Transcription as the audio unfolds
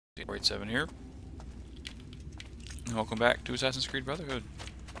487 here, and welcome back to Assassin's Creed Brotherhood.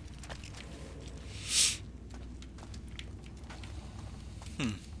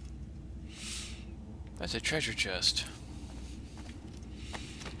 That's a treasure chest.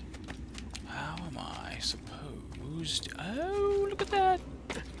 How am I supposed... Oh, look at that!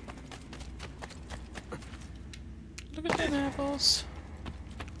 Look at them apples!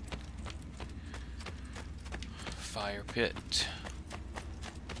 Fire pit.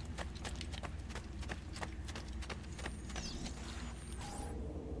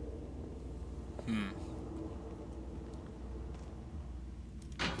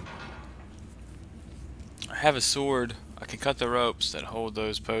 I have a sword. I can cut the ropes that hold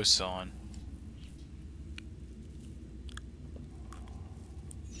those posts on.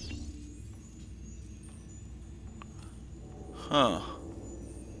 Huh.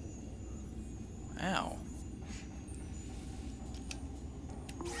 Ow.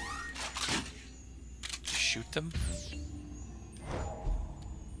 Shoot them?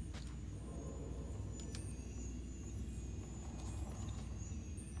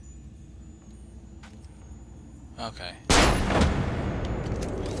 Okay.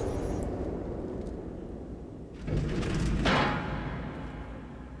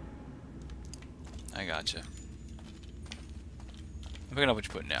 I gotcha. I'm picking up what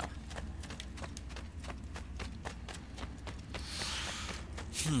you're putting down.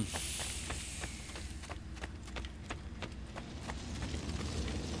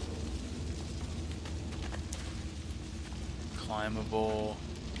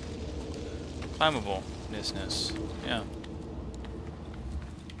 Climbable business. Yeah.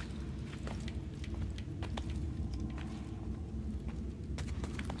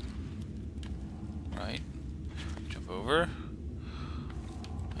 Right. Jump over.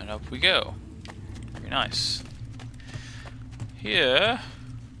 And up we go. Very nice. Here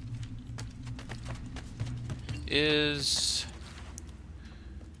is...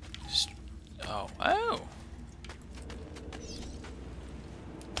 Oh!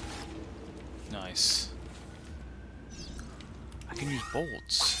 Nice. I can use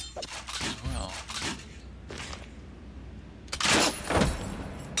bolts as well.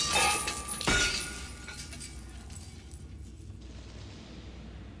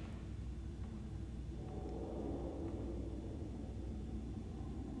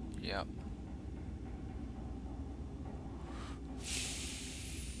 Yep.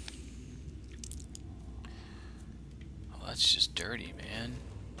 Oh, that's just dirty, man.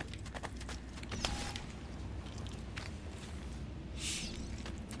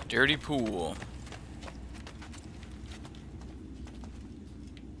 Dirty pool.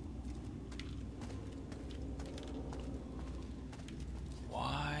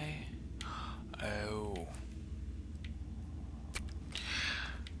 Why? Oh.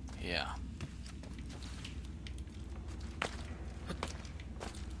 Yeah.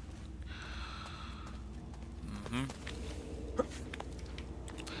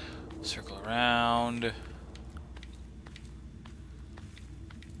 Circle around.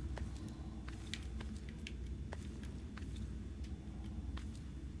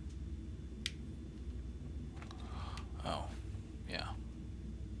 Oh, yeah.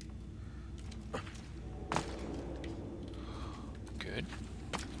 Good.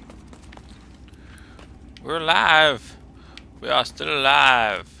 We're alive. We are still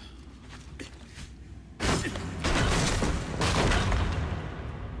alive.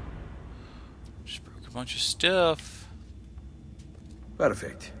 Just broke a bunch of stuff.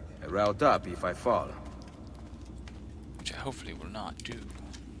 Perfect. A route up if I fall. Which I hopefully will not do.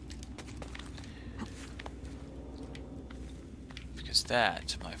 Because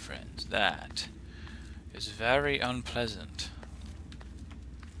that, my friends, that is very unpleasant.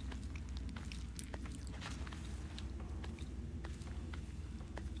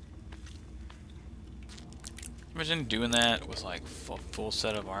 Imagine doing that with like full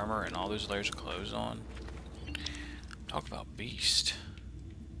set of armor and all those layers of clothes on. Talk about beast.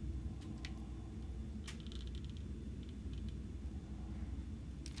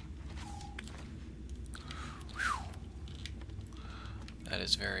 Whew. That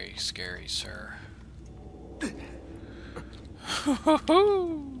is very scary, sir.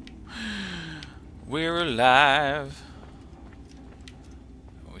 We're alive.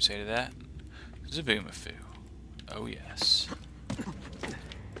 What we say to that? Zaboomafoo. Oh yes.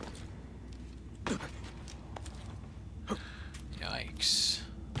 Yikes.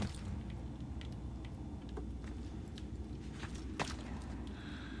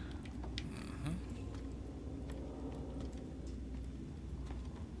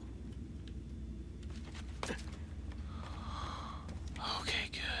 Okay,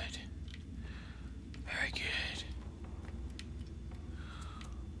 good.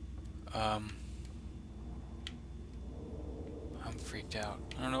 Um, I'm freaked out.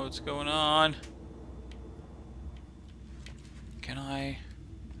 I don't know what's going on. Can I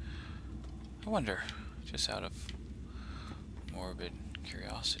wonder, just out of morbid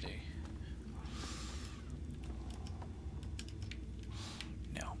curiosity.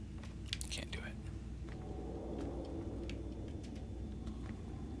 No, can't do it.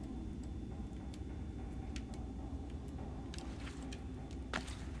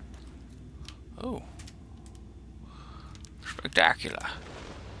 Oh, spectacular.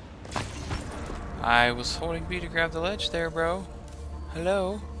 I was holding B to grab the ledge there, bro.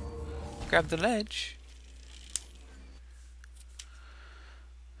 Hello? Grab the ledge.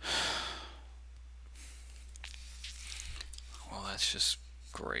 Well, that's just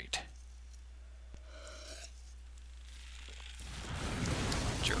great.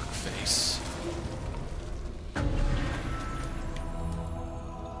 Jerk face.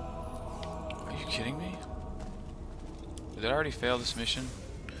 Are you kidding me? Did I already fail this mission?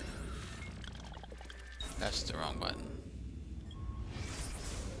 That's the wrong button.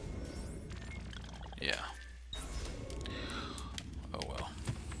 Yeah. Oh well.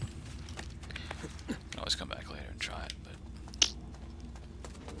 I can always come back later and try it, but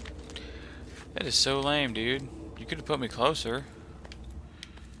that is so lame, dude. You could have put me closer.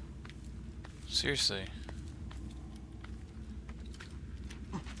 Seriously.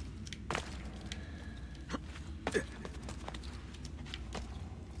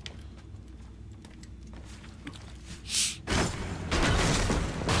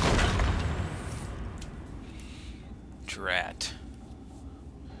 Drat.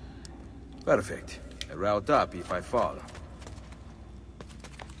 Perfect. A route up if I fall.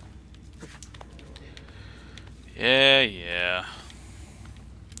 Yeah.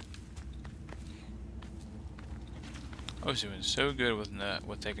 I was doing so good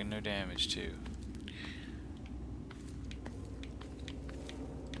with taking no damage too.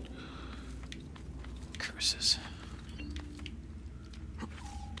 Curses.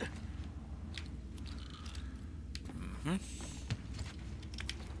 Mm-hmm.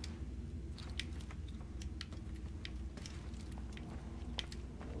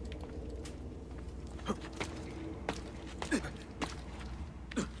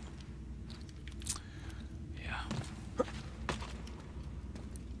 Yeah.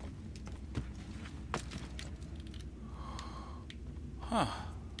 Huh.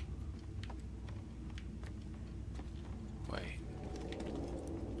 Wait.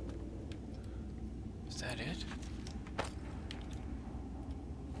 Is that it?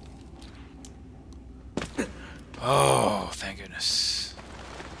 Oh, thank goodness.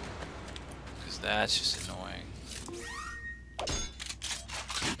 Because that's just annoying.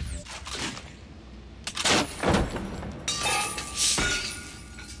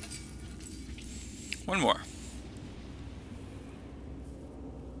 One more.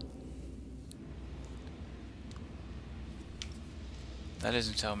 That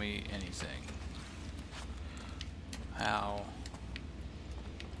doesn't tell me anything. How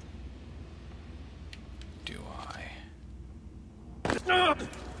do I?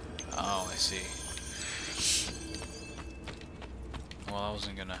 Oh, I see. Well, I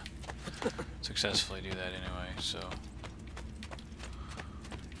wasn't gonna successfully do that anyway, so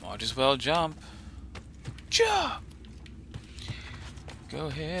might as well jump. Jump! Go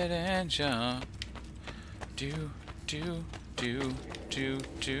ahead and jump. Do.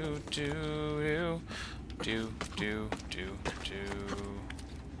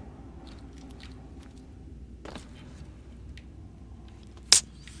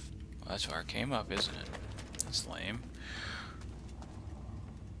 Well, that's where I came up, isn't it? That's lame.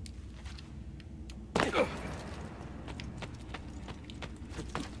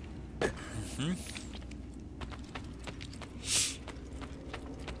 Mm-hmm.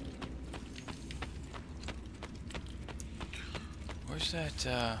 Where's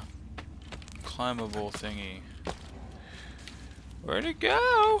that climbable thingy? Where'd it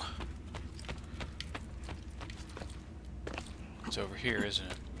go? It's over here, isn't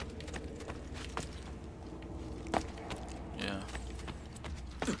it? Yeah.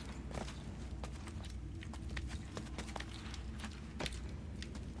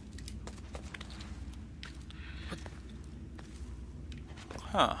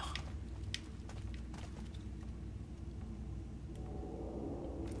 Huh.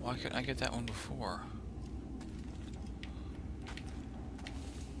 Why couldn't I get that one before?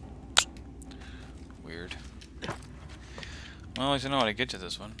 Weird. Well, at least I know how to get to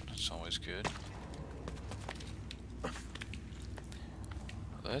this one. That's always good.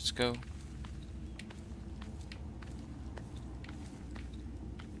 Let's go.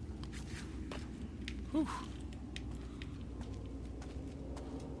 Whew.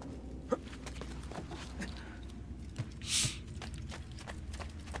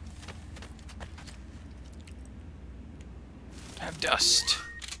 Have dust.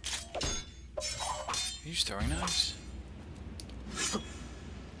 Are you throwing knives?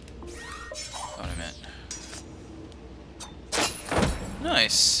 What I meant.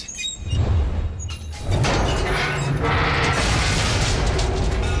 Nice.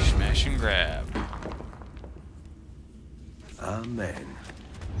 Smash and grab. Amen.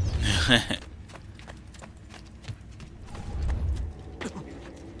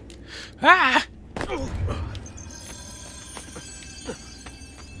 Ah! That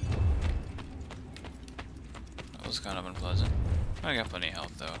was kind of unpleasant. I got plenty of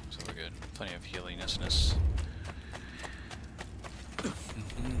health though, so we're good. Plenty of healinessness.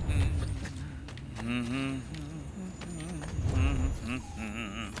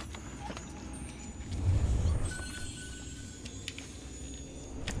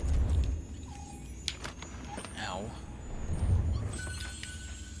 Ow.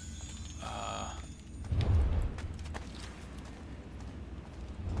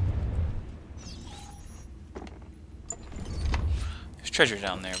 There's treasure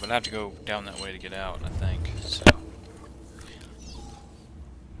down there, but I have to go down that way to get out, I think. So.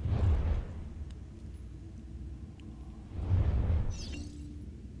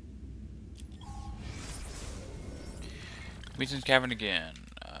 Meeting's Cavern again.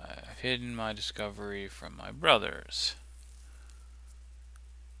 I've hidden my discovery from my brothers.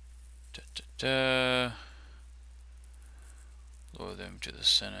 Lure them to the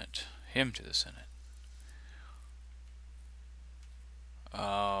Senate. Him to the Senate.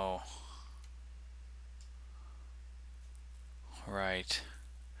 Oh. Right.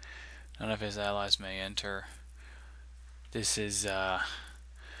 None of his allies may enter. This is,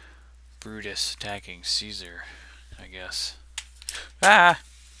 Brutus attacking Caesar, I guess. Ah!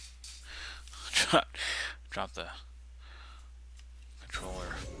 Drop the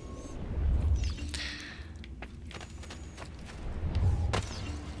controller.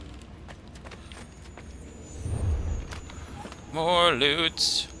 More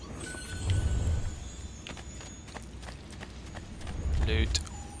loots. Loot.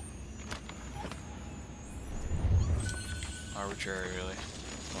 Arbitrary, really.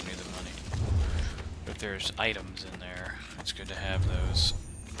 Don't need the money. But if there's items in there, it's good to have those.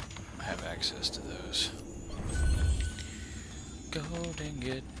 Have access to those. Gold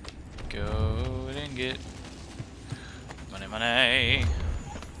ingot. Gold ingot. Money, money.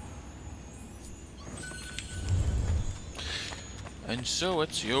 And so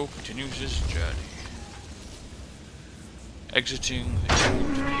Ezio continues his journey. Exiting the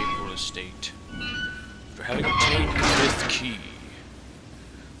old papal estate. For having obtained the fifth key.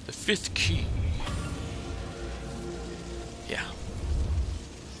 The fifth key. Yeah.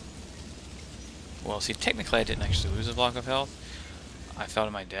 Well, see, technically I didn't actually lose a block of health. I fell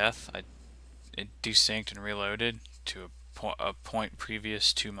to my death. It desynced and reloaded to a point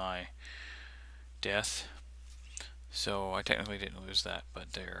previous to my death. So I technically didn't lose that,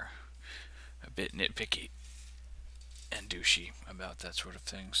 but they're a bit nitpicky and douchey about that sort of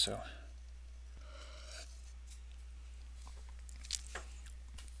thing, so.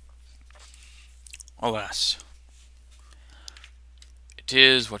 Alas. It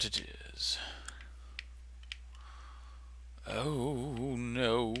is what it is. Oh,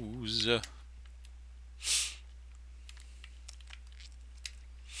 noes.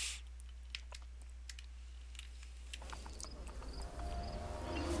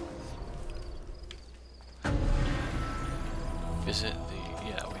 Visit the...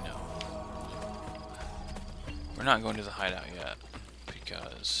 yeah, we know. We're not going to the hideout yet,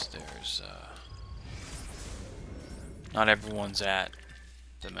 because there's, not everyone's at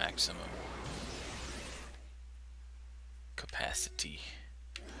the maximum capacity.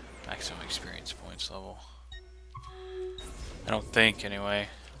 Maximum experience points level. I don't think, anyway.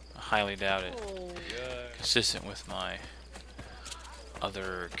 I highly doubt it. Consistent with my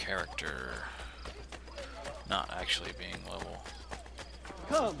other character not actually being level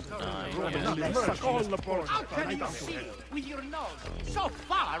 9 yet. How can you see with your nose so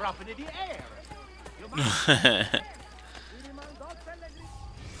far up into the air?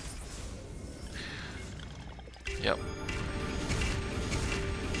 Yep.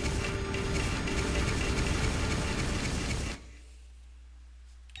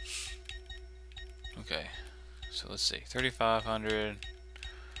 Okay, so let's see, 3,500.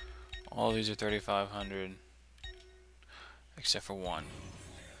 All these are 3,500, except for one.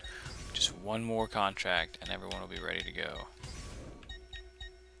 Just one more contract, and everyone will be ready to go.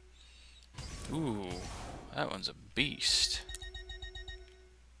 Ooh, that one's a beast.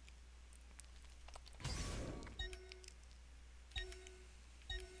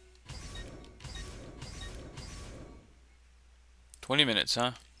 $20,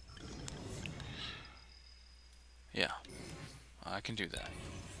 huh? Yeah, I can do that.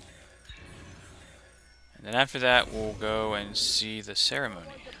 And then after that, we'll go and see the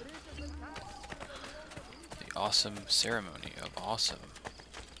ceremony. The awesome ceremony of awesome.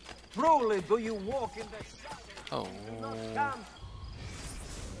 Truly, do you walk in the shadow? Oh.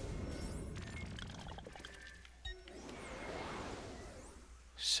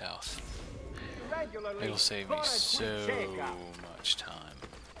 South. It'll save me so much time.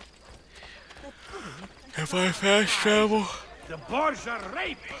 If I fast travel. The Borgia are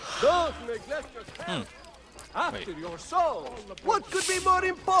raping. Don't neglect your health. After your soul. What could be more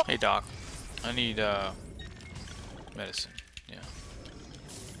important? Hey doc, I need medicine. Yeah.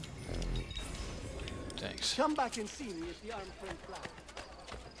 Thanks. Come back and see me if the arm turns black.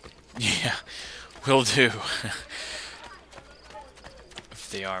 Yeah, will do. If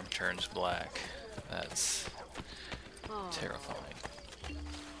the arm turns black, that's terrifying.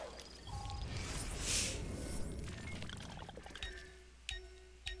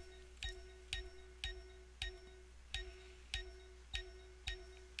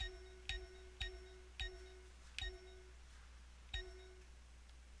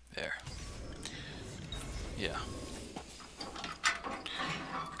 There. Yeah.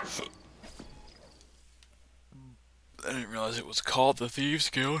 I didn't realize it was called the Thieves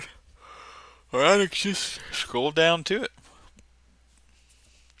Guild. Alright, I just scroll down to it.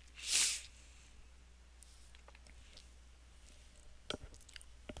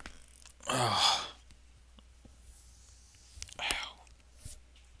 Oh.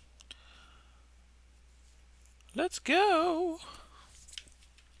 Let's go.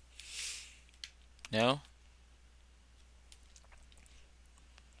 No?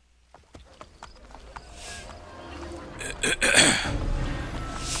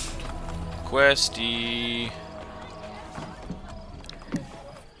 Questy.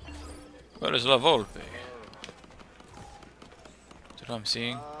 Where is La Volpe? Is that what I'm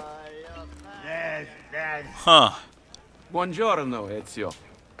seeing? Huh. Buongiorno, Ezio.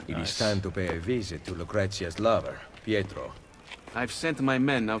 It Nice. is time to pay a visit to Lucrezia's lover, Pietro. I've sent my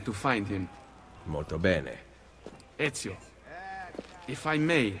men out to find him. Molto bene. Ezio, if I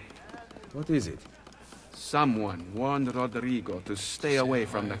may, What is it? someone warned Rodrigo to stay away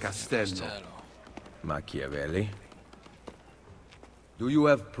from the castello. Machiavelli? Do you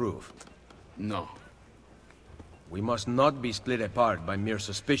have proof? No. We must not be split apart by mere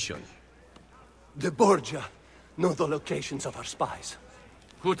suspicion. The Borgia know the locations of our spies.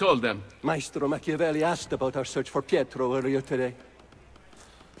 Who told them? Maestro Machiavelli asked about our search for Pietro earlier today.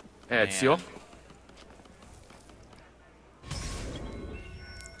 Ezio?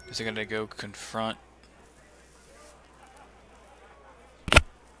 Is it gonna go confront?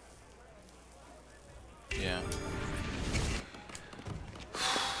 Yeah.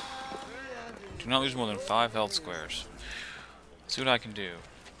 Do not lose more than 5 health squares. Let's see what I can do.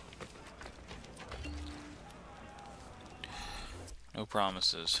 No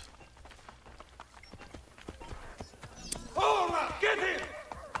promises. Get him!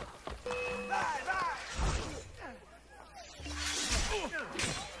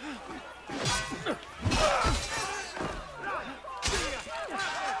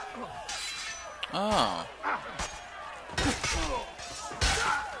 Oh.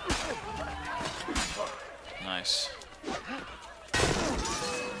 Nice.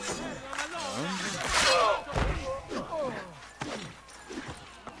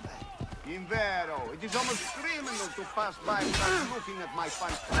 Invero, it is almost criminal to pass by without looking at my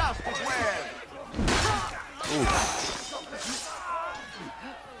fantastic wares.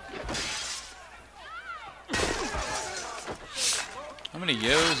 How many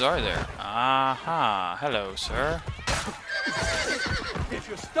yos are there? Aha. Hello, sir. If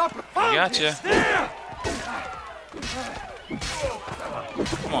you stop, I gotcha.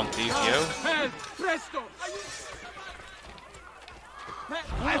 Come on, thief, yo. Help! Presto!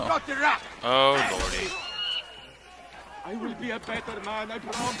 I've got the rat! Oh, lordy. I will be a better man, I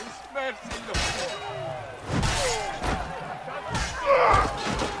promise. Mercy, Lord.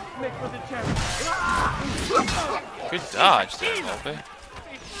 Make for the chariot. Good dodge there, Volpe.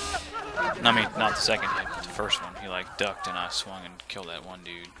 I mean, not the second hit, but the first one. He, like, ducked and I swung and killed that one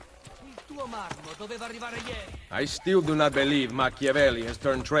dude. I still do not believe Machiavelli has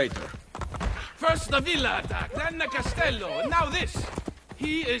turned traitor. First the villa attack, then the castello, and now this.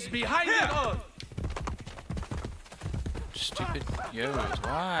 He is behind it all. Stupid yos.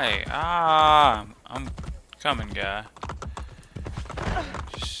 Why? Ah, I'm coming, guy.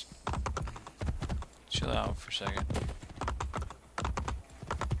 Just chill out for a second.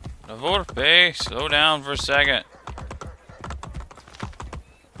 La Volpe, slow down for a second.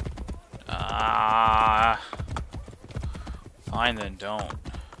 Ah. Fine then, don't.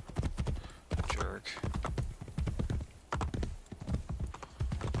 Jerk.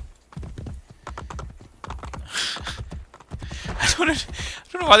 I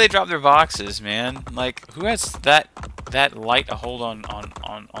don't know why they drop their boxes, man. Like, who has that light a hold on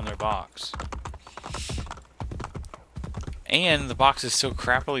their box? And the box is so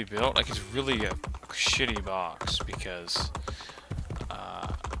crappily built, like it's really a shitty box because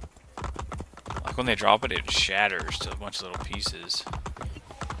like when they drop it, it shatters to a bunch of little pieces.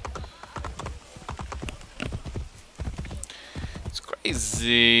 It's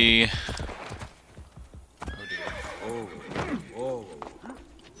crazy. Oh dear. Oh.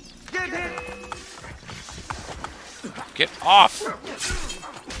 Get off!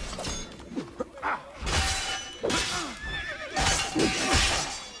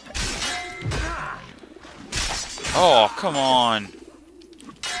 Oh, come on.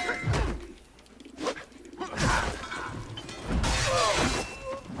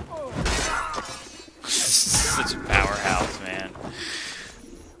 Such a powerhouse, man.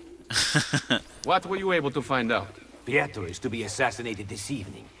 What were you able to find out? Pietro is to be assassinated this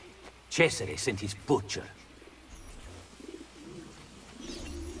evening. Cesare sent his butcher.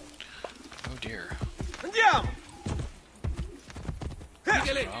 Oh dear. Andiamo!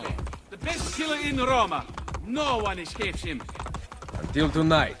 Migueletto, the best killer in Roma. No one escapes him. Until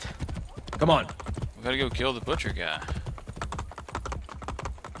tonight. Come on. We gotta go kill the butcher guy.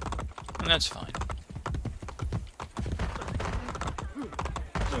 And that's fine.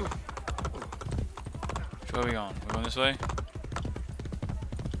 Which way are we going? We're going this way?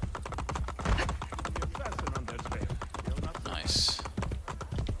 Nice.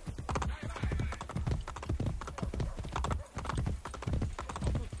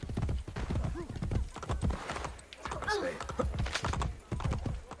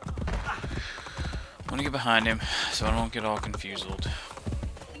 I want to get behind him so I don't get all confused.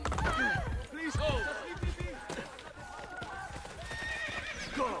 Please hold.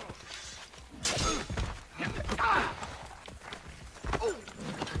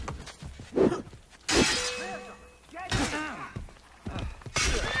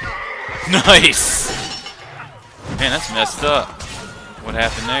 Nice! Man, that's messed up. What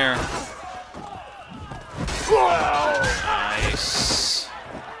happened there? Nice.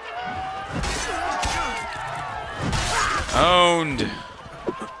 Owned.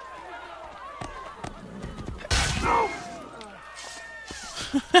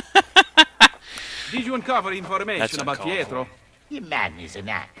 Did you uncover information That's about uncalled Pietro? The man is an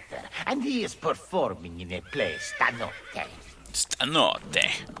actor, and he is performing in a play stanotte.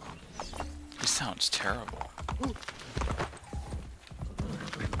 Stanotte. He sounds terrible.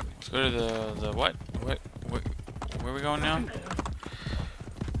 Let's go to the what? Where are we going now?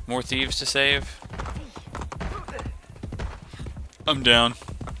 More thieves to save? I'm down.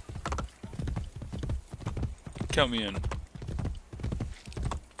 Count me in.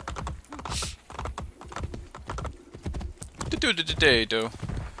 Do.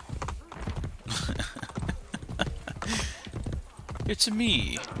 It's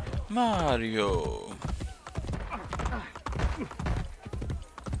me, Mario.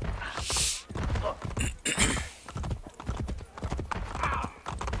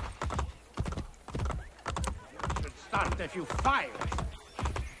 Start if you fire.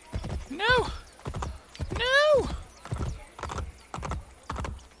 No! No!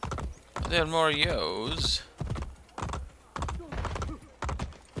 There are more yos.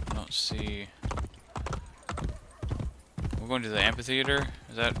 I don't see. We're going to the amphitheater?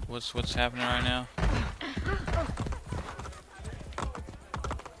 Is that what's happening right now?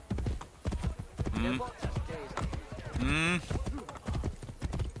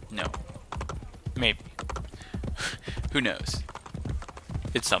 No. Maybe. Who knows?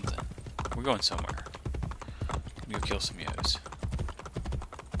 It's something. We're going somewhere. Go kill some yos.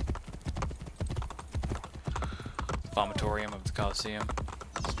 Vomitorium of the Colosseum.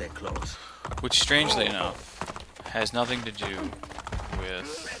 Stay close. Which, strangely enough, has nothing to do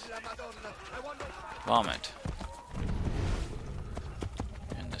with vomit.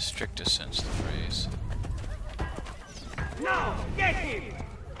 In the strictest sense of the phrase. Now, get him!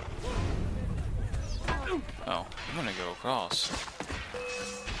 Oh, I'm gonna go across.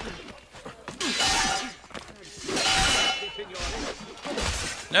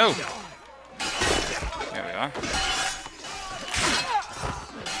 No! There we are.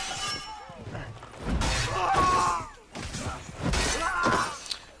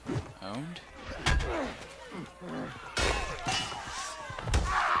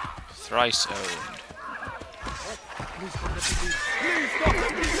 Thrice owned.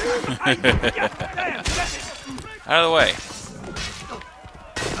 Out of the way.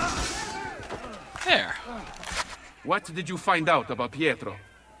 There. What did you find out about Pietro?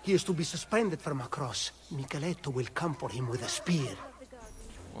 He is to be suspended from a cross. Micheletto will come for him with a spear.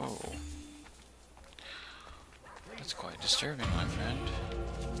 Whoa. That's quite disturbing, my friend.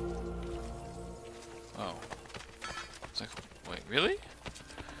 Oh. It's like, wait, really?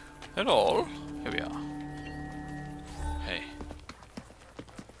 At all? Here we are. Hey.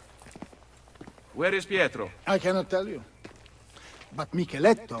 Where is Pietro? I cannot tell you. But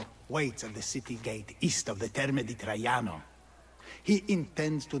Micheletto waits at the city gate east of the Terme di Traiano. He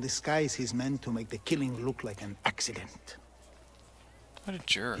intends to disguise his men to make the killing look like an accident. What a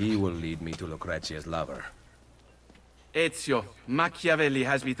jerk. He will lead me to Lucrezia's lover. Ezio, Machiavelli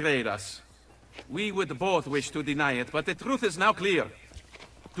has betrayed us. We would both wish to deny it, but the truth is now clear.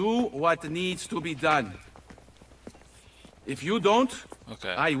 Do what needs to be done. If you don't,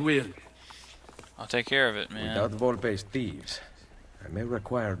 Okay. I will. I'll take care of it, man. Without Volpe's thieves, I may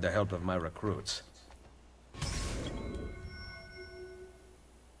require the help of my recruits.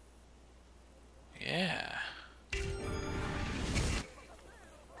 Yeah.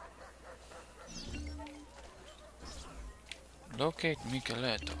 Locate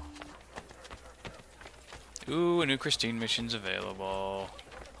Micheletto. Ooh, a new Christine mission's available.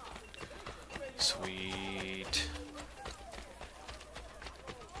 Sweet.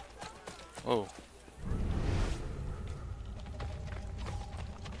 Whoa.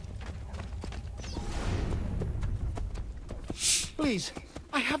 Please,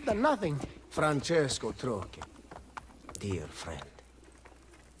 I have done nothing. Francesco Troche. Dear friend,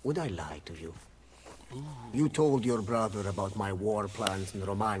 would I lie to you? You told your brother about my war plans in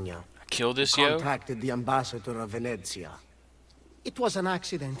Romagna. Kill this yo? Contacted the ambassador of Venezia. It was an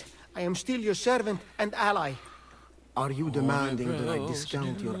accident. I am still your servant and ally. Are you demanding that I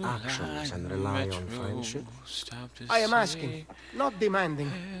discount your actions and rely on friendship? I am asking, not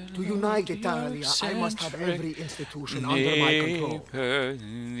demanding. To unite Italia, I must have every institution under my control.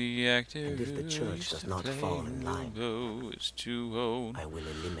 And if the church does not fall in line, I will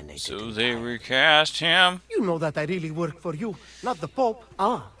eliminate it So they entirely. recast him. You know that I really work for you, not the Pope.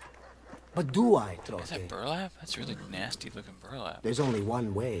 Ah, but do I, Is that Troche? burlap? That's really nasty looking burlap. There's only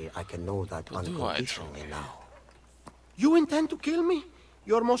one way I can know that But do I, unconditionally Troche? now. You intend to kill me?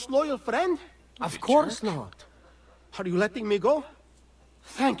 Your most loyal friend? Of course not. Are you letting me go?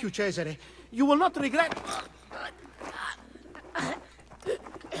 Thank you, Cesare. You will not regret.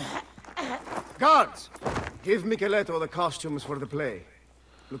 Guards! Give Micheletto the costumes for the play.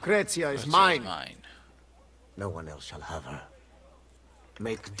 Lucrezia is Mine. mine. No one else shall have her.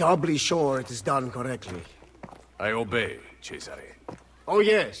 Make doubly sure it is done correctly. I obey, Cesare. Oh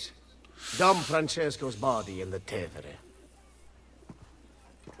yes. Dump Francesco's body in the Tevere.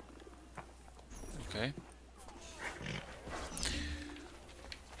 Okay.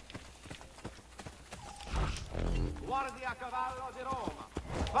 Guardia cavallo di Roma.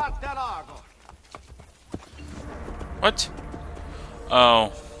 Fatte largo. What?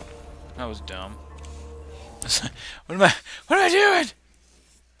 Oh. That was dumb. What am I doing?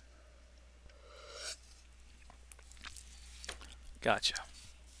 Gotcha.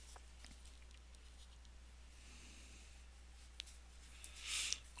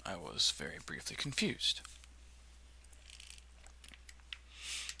 I was very briefly confused.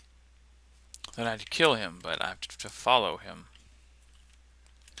 Then I had to kill him, but I have to follow him.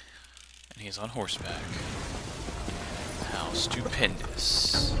 And he's on horseback. How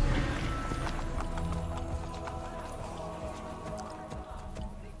stupendous.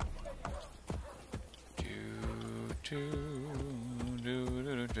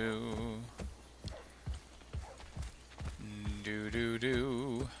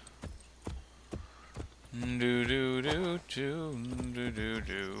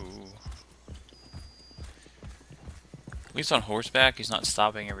 At least on horseback, he's not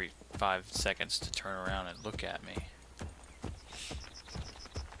stopping every 5 seconds to turn around and look at me.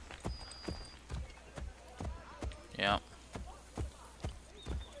 Yeah.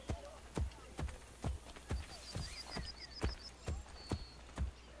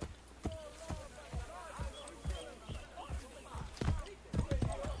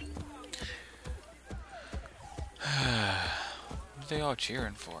 What are they all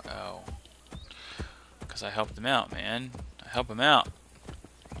cheering for? Oh. Because I helped them out, man. I help them out.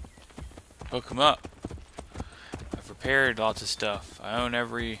 Hook them up. I've prepared lots of stuff. I own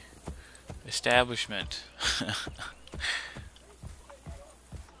every establishment.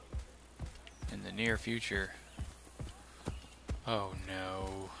 In the near future. Oh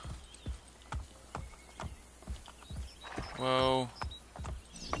no. Whoa.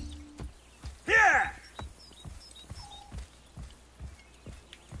 Here!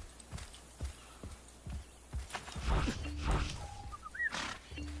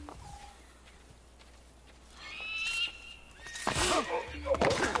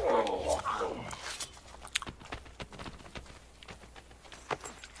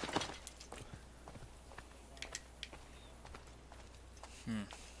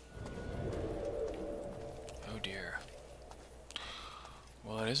 Oh dear.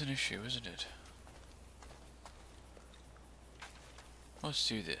 Well, that is an issue, isn't it? Let's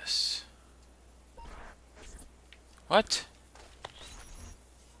do this. What?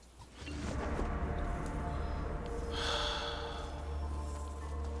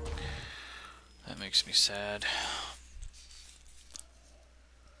 That makes me sad.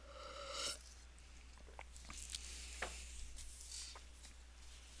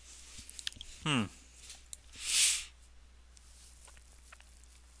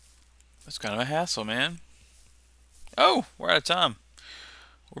 That's kind of a hassle, man. Oh, we're out of time.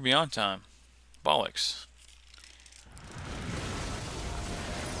 We're beyond time. Bollocks.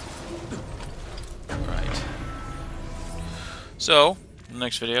 Right. So, in the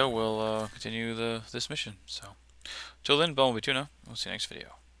next video, we'll continue this mission. So, till then, Pietro. We'll see you next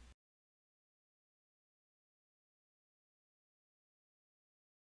video.